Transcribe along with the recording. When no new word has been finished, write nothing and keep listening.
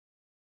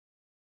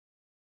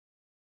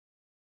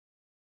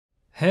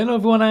Hello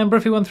everyone, I am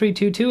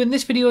Bruffy1322. In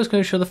this video is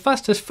going to show the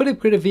fastest fully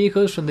upgraded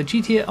vehicles from the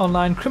GTA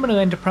Online Criminal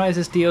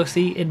Enterprises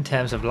DLC in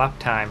terms of lap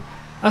time.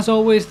 As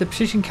always, the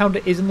position counter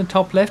is in the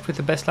top left with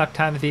the best lap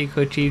time the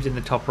vehicle achieves in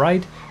the top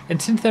right,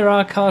 and since there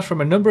are cars from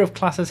a number of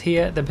classes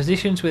here, the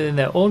positions within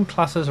their own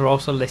classes are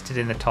also listed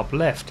in the top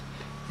left.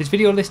 This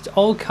video lists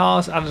all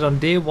cars added on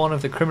day 1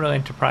 of the Criminal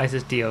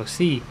Enterprises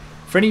DLC.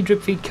 For any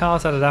drip feed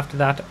cars added after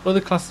that,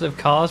 other classes of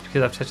cars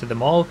because I've tested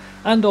them all,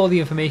 and all the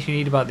information you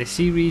need about this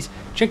series,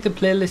 check the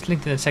playlist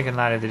linked in the second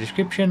line of the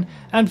description,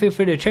 and feel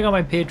free to check out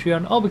my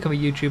Patreon or become a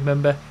YouTube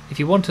member if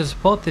you want to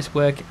support this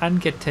work and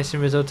get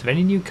testing results of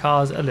any new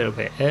cars a little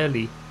bit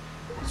early.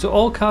 So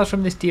all cars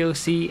from this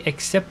DLC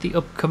except the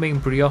upcoming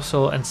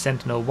Brioso and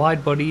Sentinel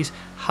wide bodies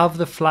have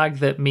the flag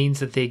that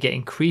means that they get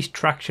increased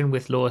traction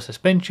with lower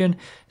suspension,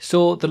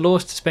 so the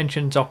lowest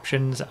suspensions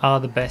options are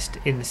the best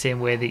in the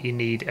same way that you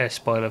need a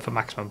spoiler for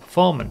maximum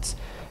performance.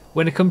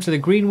 When it comes to the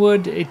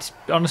Greenwood, it's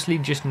honestly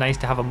just nice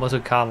to have a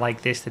muscle car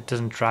like this that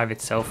doesn't drive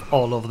itself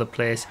all over the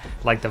place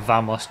like the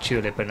Vamos,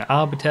 Tulip and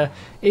Arbiter.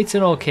 It's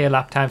an okay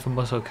lap time for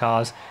muscle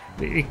cars.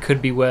 It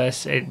could be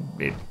worse, it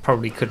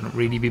probably couldn't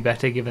really be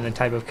better given the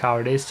type of car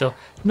it is, so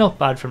not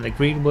bad from the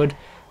Greenwood.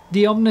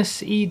 The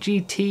Omnis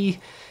EGT,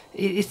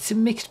 it's a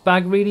mixed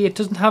bag really. It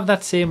doesn't have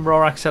that same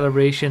raw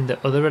acceleration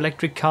that other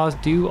electric cars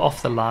do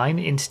off the line,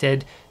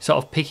 instead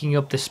sort of picking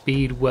up the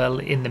speed well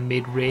in the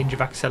mid-range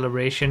of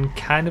acceleration,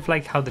 kind of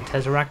like how the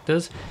Tesseract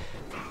does.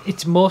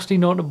 It's mostly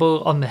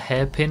notable on the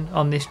hairpin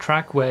on this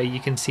track where you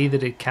can see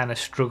that it kind of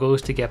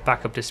struggles to get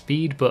back up to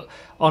speed, but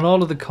on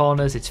all of the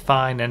corners it's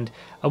fine, and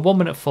a 1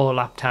 minute 4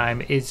 lap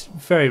time is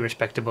very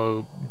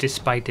respectable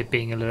despite it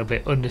being a little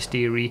bit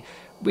understeery,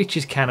 which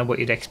is kind of what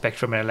you'd expect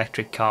from an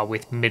electric car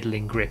with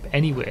middling grip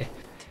anyway.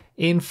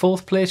 In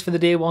 4th place for the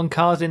day 1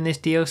 cars in this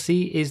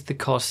DLC is the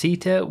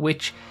Corsita,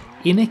 which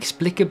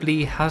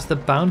inexplicably has the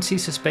bouncy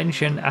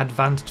suspension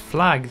advanced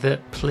flag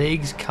that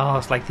plagues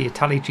cars like the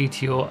Italy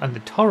GTO and the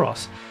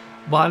Toros.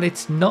 While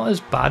it's not as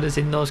bad as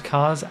in those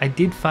cars, I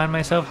did find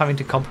myself having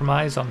to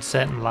compromise on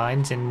certain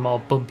lines in more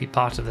bumpy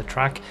parts of the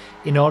track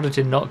in order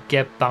to not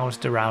get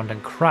bounced around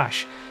and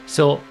crash.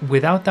 So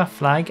without that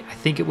flag, I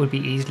think it would be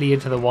easily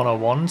into the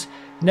 101s.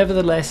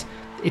 Nevertheless,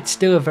 it's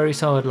still a very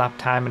solid lap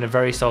time and a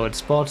very solid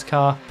sports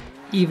car,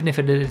 even if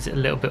it is a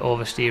little bit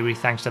oversteery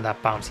thanks to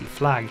that bouncy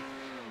flag.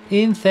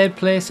 In 3rd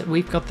place,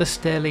 we've got the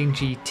Sterling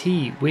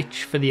GT,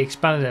 which for the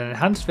expanded and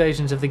enhanced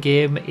versions of the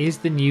game is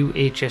the new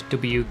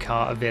HSW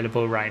car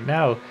available right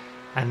now,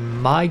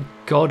 and my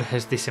god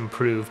has this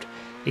improved.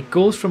 It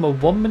goes from a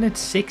 1 minute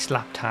 6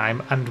 lap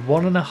time and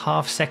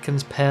 1.5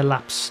 seconds per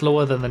lap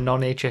slower than the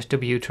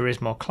non-HSW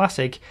Turismo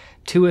Classic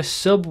to a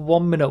sub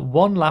 1 minute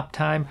 1 lap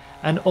time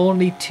and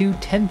only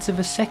 0.2 of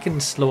a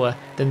second slower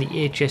than the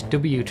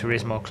HSW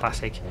Turismo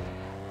Classic.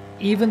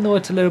 Even though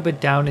it's a little bit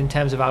down in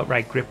terms of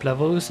outright grip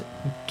levels,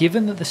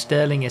 given that the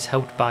Sterling is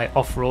helped by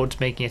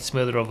off-roads making it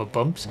smoother over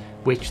bumps,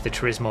 which the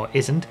Turismo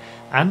isn't,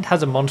 and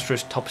has a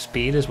monstrous top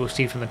speed as we'll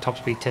see from the top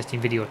speed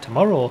testing video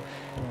tomorrow,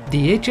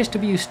 the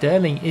HSW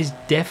Sterling is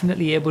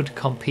definitely able to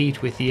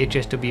compete with the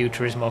HSW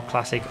Turismo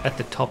Classic at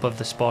the top of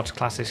the Sports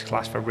Classics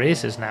class for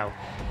racers now.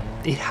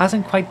 It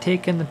hasn't quite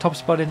taken the top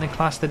spot in the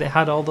class that it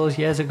had all those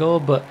years ago,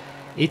 but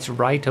it's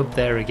right up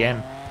there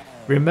again.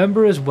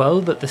 Remember as well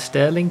that the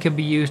Sterling can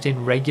be used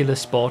in regular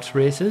sports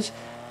races,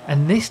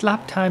 and this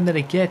lap time that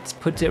it gets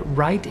puts it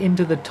right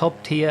into the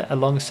top tier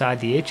alongside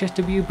the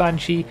HSW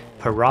Banshee,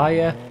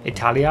 Pariah,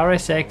 Italia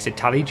RSX,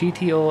 Italy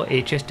GTO,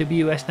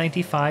 HSW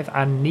S95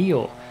 and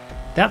Neo.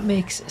 That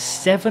makes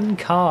 7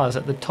 cars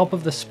at the top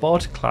of the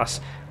sport class,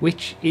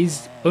 which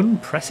is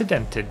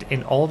unprecedented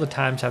in all the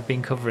times I've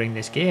been covering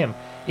this game.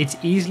 It's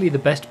easily the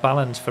best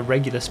balance for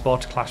regular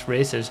sports class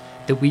racers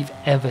that we've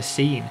ever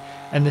seen.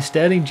 And the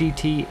Sterling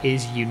GT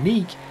is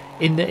unique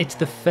in that it's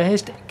the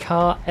first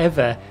car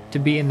ever to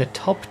be in the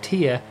top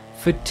tier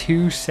for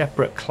 2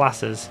 separate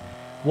classes.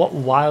 What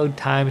wild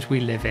times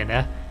we live in,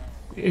 eh?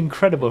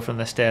 Incredible from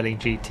the Sterling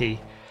GT.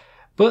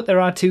 But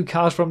there are 2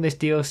 cars from this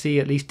DLC,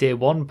 at least day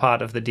 1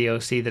 part of the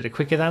DLC, that are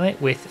quicker than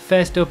it, with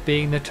first up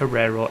being the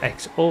Torero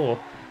XO.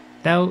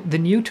 Now, the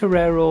new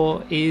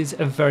Torero is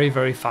a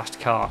very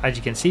fast car. As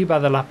you can see by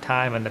the lap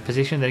time and the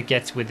position that it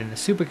gets within the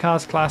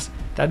supercars class,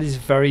 that is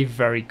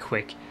very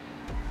quick.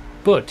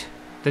 But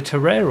the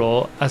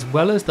Torero, as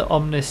well as the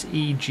Omnis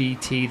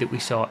EGT that we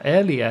saw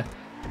earlier,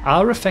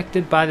 are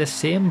affected by the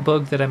same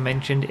bug that I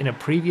mentioned in a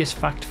previous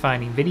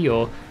fact-finding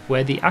video,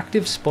 where the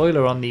active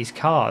spoiler on these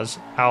cars,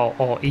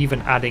 or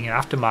even adding an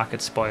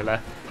aftermarket spoiler,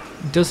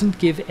 doesn't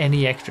give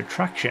any extra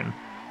traction.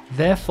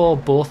 Therefore,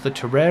 both the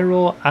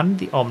Torero and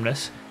the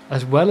Omnis,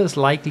 as well as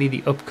likely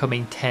the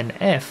upcoming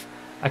 10F,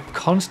 are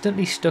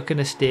constantly stuck in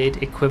a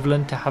state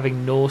equivalent to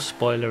having no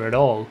spoiler at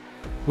all.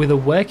 With a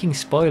working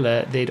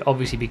spoiler, they'd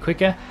obviously be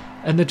quicker,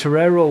 and the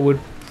Torero would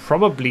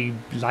probably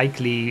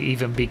likely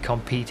even be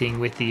competing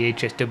with the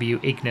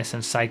HSW Ignis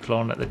and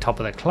Cyclone at the top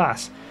of the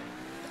class.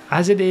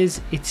 As it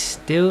is, it's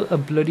still a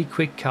bloody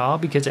quick car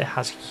because it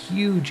has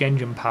huge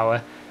engine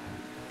power,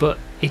 but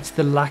it's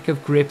the lack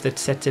of grip that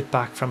sets it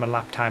back from a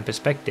lap time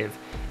perspective.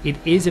 It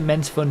is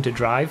immense fun to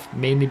drive,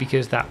 mainly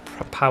because that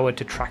power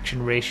to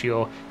traction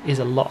ratio is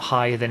a lot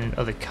higher than in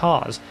other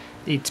cars.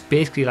 It's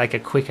basically like a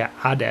quicker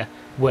adder,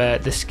 where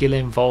the skill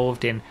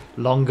involved in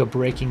longer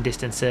braking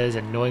distances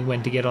and knowing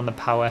when to get on the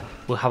power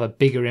will have a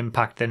bigger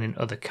impact than in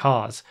other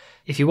cars.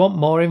 If you want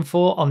more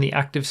info on the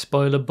active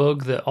spoiler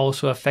bug that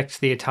also affects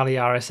the Italia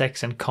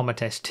RSX and Comet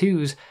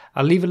S2s,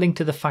 I'll leave a link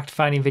to the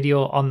fact-finding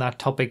video on that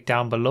topic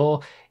down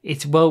below.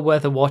 It's well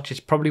worth a watch.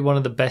 It's probably one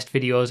of the best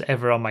videos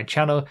ever on my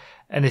channel,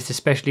 and it's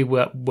especially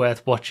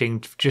worth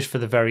watching just for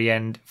the very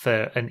end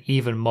for an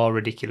even more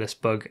ridiculous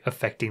bug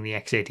affecting the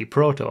X80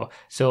 Proto.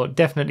 So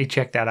definitely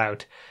check that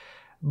out.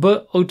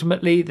 But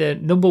ultimately, the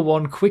number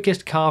one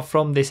quickest car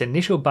from this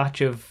initial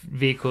batch of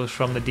vehicles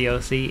from the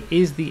DLC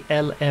is the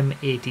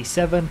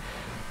LM87,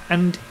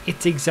 and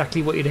it's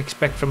exactly what you'd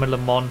expect from a Le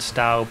Mans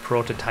style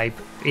prototype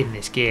in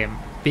this game.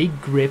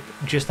 Big grip,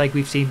 just like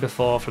we've seen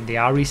before from the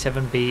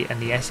RE7B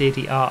and the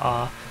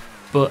S80RR,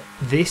 but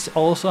this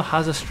also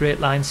has a straight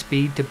line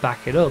speed to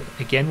back it up.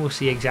 Again, we'll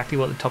see exactly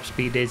what the top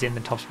speed is in the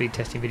top speed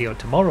testing video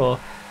tomorrow,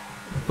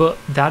 but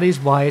that is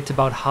why it's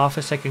about half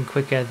a second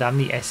quicker than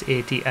the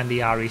S80 and the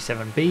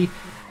RE7B,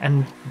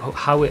 and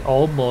how it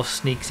almost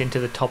sneaks into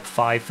the top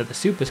 5 for the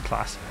Supers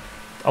class.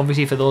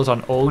 Obviously for those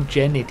on old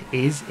gen, it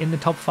is in the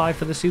top 5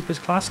 for the Supers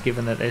class,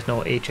 given that there's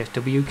no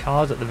HSW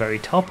cars at the very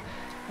top,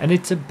 and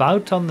it's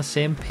about on the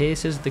same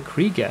pace as the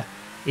Krieger.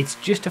 It's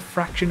just a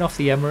fraction off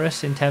the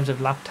Emirates in terms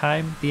of lap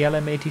time, the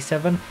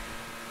LM87,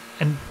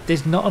 and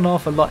there's not an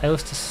awful lot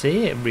else to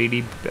say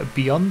really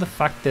beyond the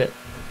fact that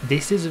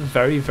this is a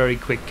very, very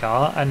quick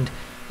car, and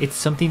it's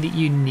something that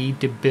you need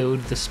to build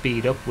the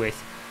speed up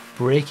with.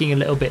 Braking a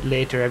little bit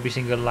later every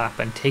single lap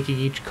and taking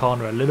each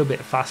corner a little bit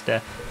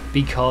faster,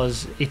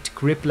 because its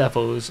grip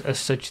levels are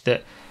such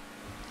that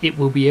it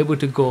will be able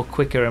to go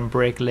quicker and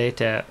brake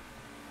later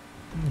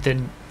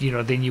than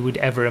you would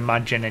ever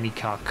imagine any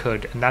car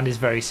could. And that is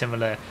very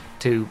similar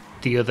to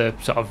the other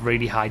sort of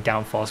really high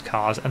downforce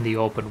cars and the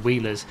open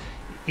wheelers.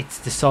 It's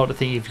the sort of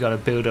thing you've got to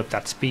build up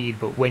that speed,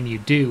 but when you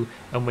do,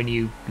 and when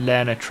you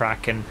learn a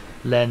track and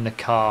learn the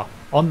car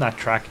on that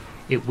track,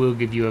 it will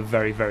give you a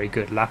very, very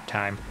good lap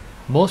time.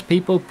 Most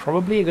people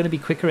probably are going to be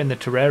quicker in the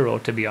Torero,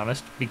 to be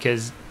honest,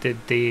 because the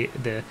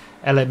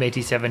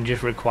LM87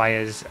 just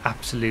requires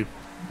absolute,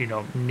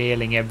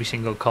 nailing every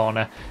single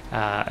corner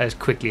as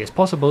quickly as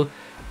possible.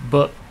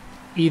 But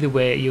either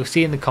way, you'll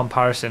see in the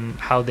comparison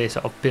how they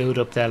sort of build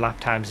up their lap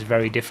times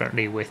very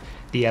differently, with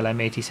the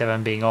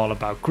LM87 being all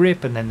about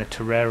grip and then the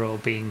Torero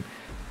being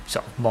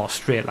sort of more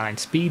straight line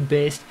speed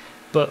based.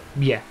 But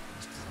yeah,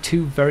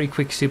 two very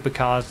quick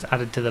supercars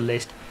added to the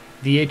list.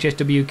 The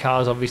HSW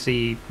cars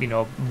obviously,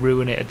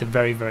 ruin it at the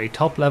very, very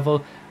top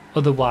level.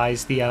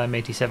 Otherwise, the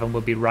LM87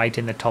 will be right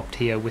in the top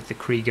tier with the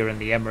Krieger and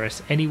the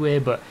Emirates anyway,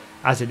 but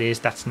as it is,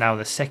 that's now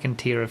the second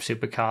tier of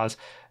supercars.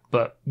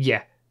 But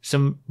yeah,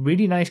 some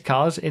really nice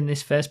cars in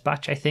this first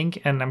batch, I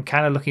think, and I'm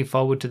kind of looking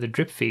forward to the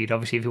drip feed.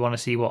 Obviously, if you want to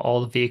see what all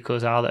the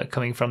vehicles are that are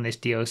coming from this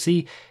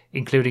DLC,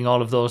 including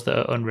all of those that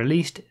are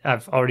unreleased,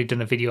 I've already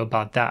done a video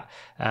about that.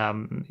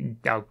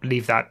 I'll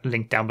leave that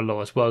link down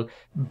below as well.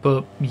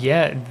 But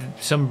yeah,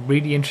 some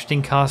really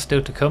interesting cars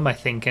still to come, I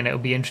think, and it'll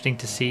be interesting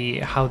to see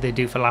how they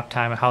do for lap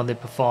time and how they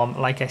perform.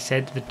 Like I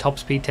said, the top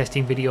speed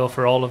testing video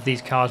for all of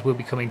these cars will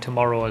be coming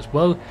tomorrow as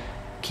well.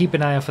 Keep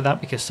an eye out for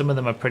that, because some of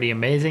them are pretty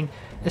amazing,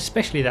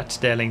 especially that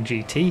Sterling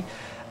GT.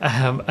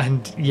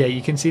 And yeah,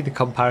 you can see the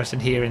comparison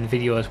here in the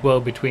video as well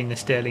between the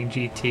Sterling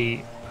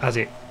GT as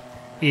it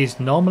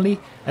is normally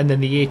and then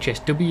the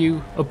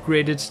HSW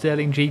upgraded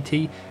Sterling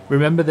GT.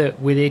 Remember that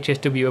with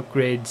HSW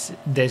upgrades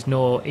there's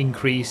no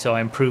increase or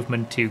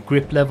improvement to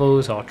grip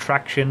levels or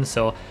traction,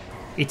 so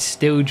it's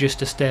still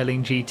just a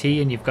Sterling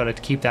GT, and you've got to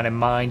keep that in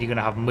mind. You're going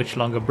to have much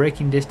longer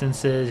braking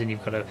distances, and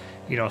you've got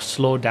to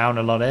slow down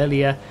a lot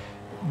earlier.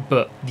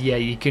 But yeah,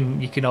 you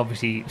can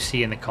obviously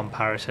see in the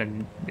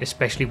comparison,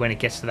 especially when it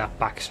gets to that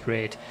back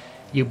straight,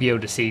 you'll be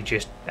able to see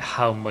just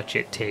how much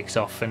it takes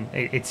off. And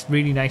it's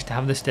really nice to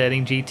have the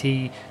Sterling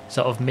GT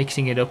sort of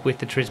mixing it up with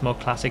the Turismo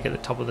Classic at the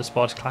top of the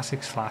Sports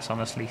Classics class,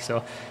 honestly.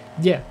 So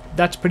yeah,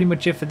 that's pretty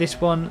much it for this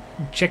one.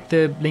 Check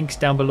the links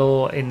down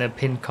below in the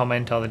pinned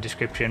comment or the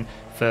description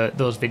for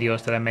those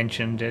videos that I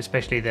mentioned,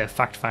 especially the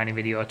fact-finding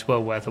video. It's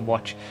well worth a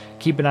watch.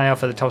 Keep an eye out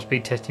for the top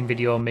speed testing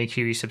video. Make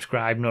sure you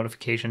subscribe,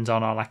 notifications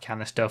on, all that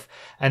kind of stuff.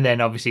 And then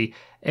obviously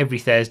every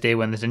Thursday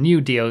when there's a new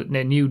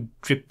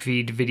drip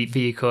feed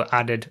vehicle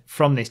added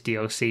from this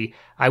DLC,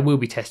 I will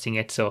be testing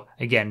it. So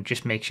again,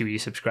 just make sure you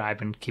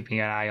subscribe and keeping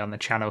an eye on the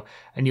channel,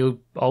 and you'll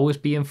always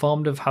be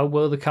informed of how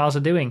well the cars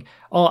are doing.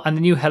 Oh, and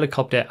the new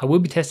helicopter, I will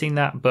be testing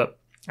that, but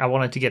I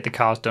wanted to get the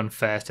cars done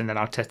first, and then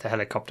I'll test the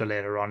helicopter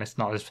later on. It's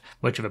not as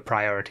much of a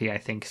priority, I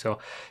think. So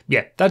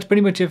yeah, that's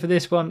pretty much it for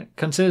this one.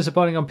 Consider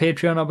supporting on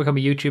Patreon or become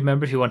a YouTube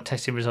member if you want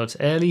testing results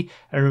early.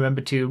 And remember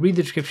to read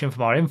the description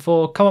for more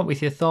info, comment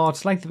with your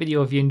thoughts, like the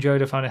video if you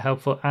enjoyed or found it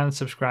helpful, and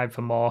subscribe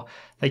for more.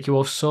 Thank you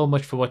all so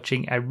much for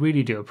watching. I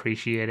really do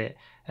appreciate it,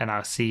 and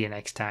I'll see you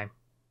next time.